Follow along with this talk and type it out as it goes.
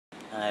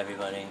Hi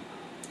everybody,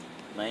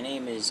 my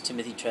name is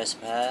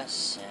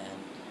Timothytrespas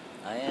and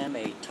I am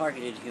a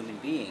targeted human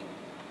being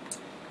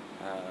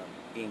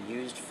being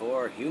used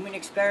for human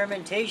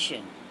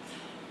experimentation,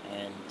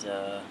 and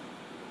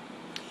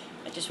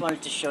I just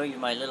wanted to show you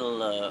my little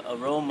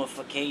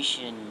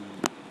aromification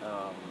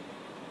um,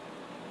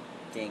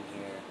 thing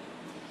here.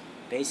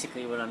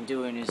 Basically what I'm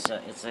doing is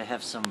I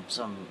have some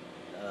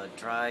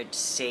dried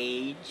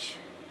sage,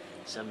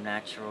 some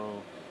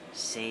natural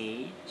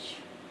sage,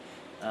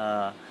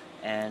 uh,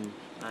 and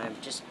I'm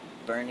just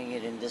burning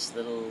it in this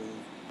little,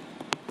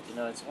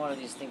 it's one of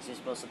these things you're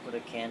supposed to put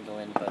a candle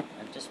in, but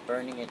I'm just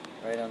burning it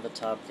right on the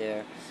top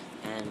there,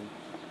 and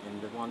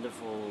the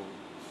wonderful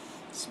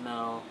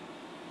smell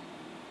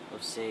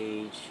of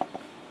sage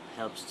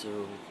helps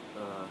to,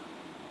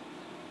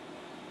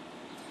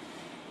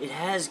 it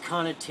has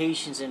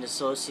connotations and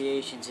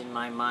associations in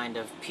my mind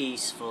of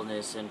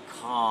peacefulness and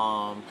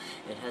calm.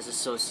 It has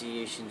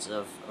associations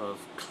of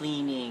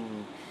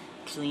cleaning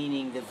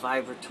the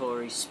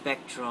vibratory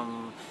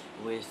spectrum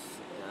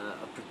with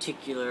a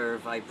particular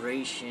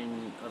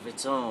vibration of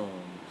its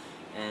own.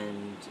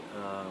 And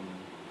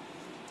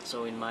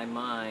so in my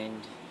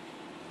mind,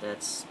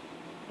 that's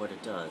what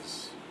it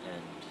does.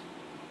 And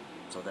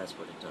so that's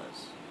what it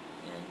does.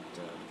 And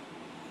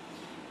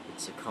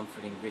it's a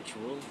comforting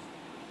ritual.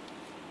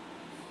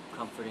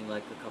 Comforting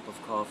like a cup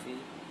of coffee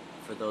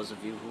for those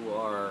of you who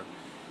are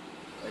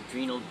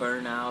adrenal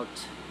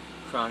burnout,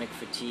 chronic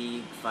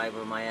fatigue,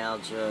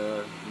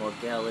 fibromyalgia,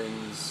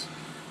 Morgellons,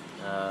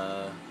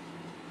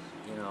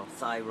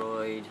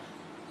 thyroid,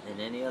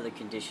 and any other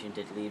condition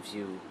that leaves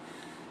you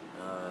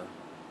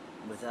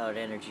without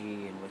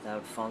energy and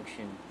without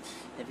function.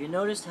 Have you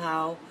noticed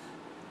how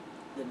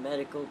the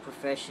medical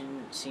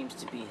profession seems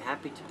to be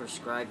happy to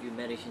prescribe you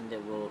medication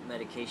that will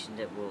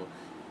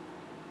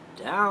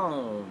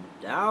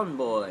down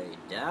boy,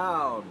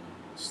 down,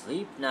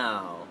 sleep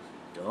now,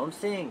 don't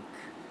think,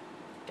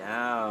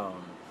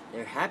 down.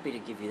 They're happy to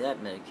give you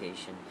that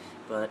medication,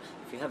 but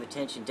if you have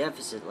attention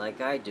deficit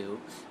like I do,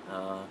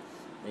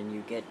 then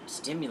you get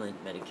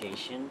stimulant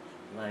medication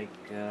like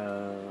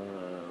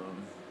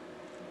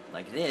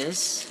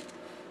this,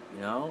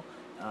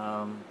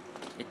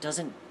 it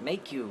doesn't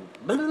make you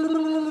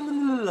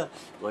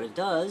what it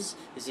does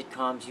is it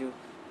calms you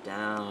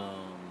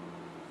down,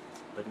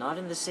 but not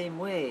in the same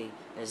way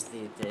as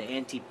the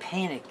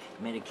anti-panic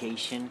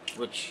medication,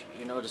 which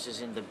you notice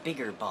is in the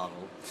bigger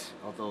bottle,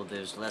 although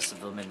there's less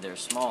of them and they're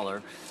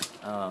smaller.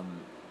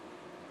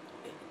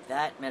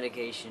 That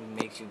medication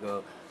makes you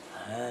go,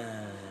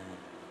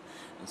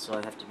 and so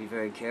I have to be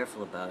very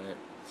careful about it,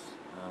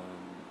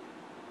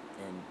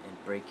 and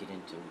break it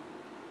into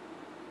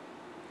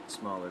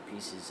smaller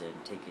pieces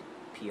and take it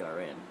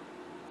PRN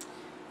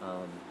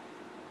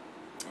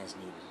as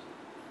needed.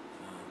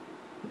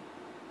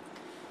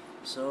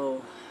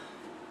 So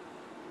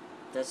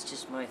that's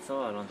just my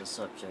thought on the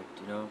subject.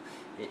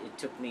 It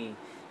took me,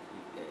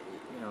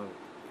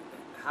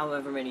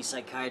 however many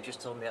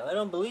psychiatrists told me, I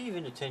don't believe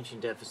in attention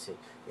deficit.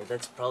 Yeah,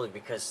 that's probably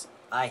because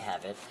I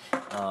have it.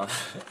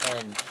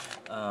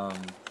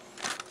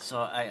 So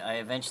I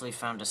eventually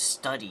found a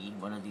study,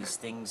 one of these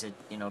things at,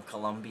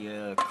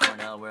 Columbia,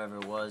 Cornell, wherever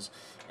it was,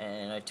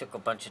 and I took a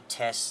bunch of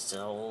tests,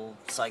 a whole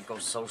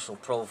psychosocial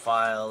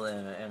profile,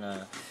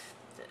 and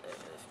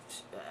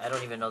I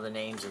don't even know the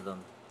names of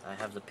them. I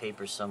have the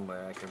paper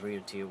somewhere. I can read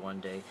it to you one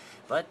day.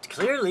 But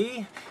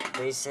clearly,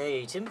 they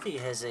say Timothy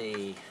has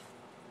a,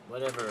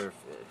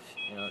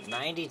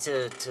 90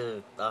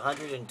 to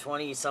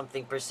 120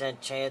 something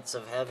 % chance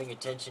of having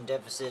attention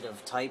deficit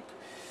of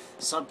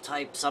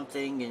subtype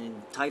something,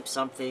 and type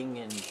something,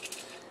 and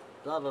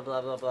blah blah blah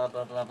blah blah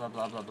blah blah blah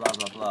blah blah blah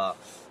blah blah.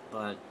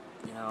 But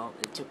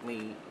it took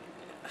me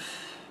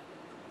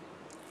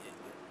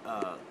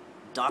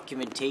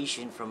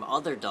documentation from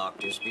other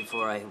doctors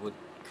before I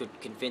could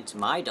convince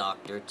my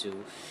doctor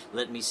to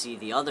let me see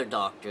the other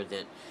doctor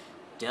that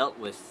dealt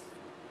with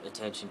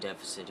attention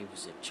deficit. He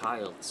was a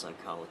child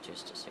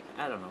psychologist,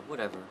 I don't know,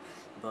 whatever.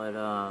 But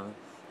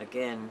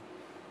again,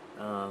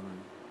 I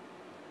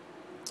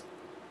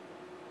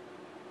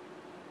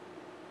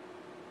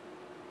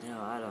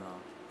don't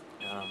know.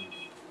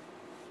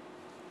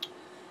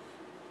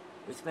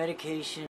 With medication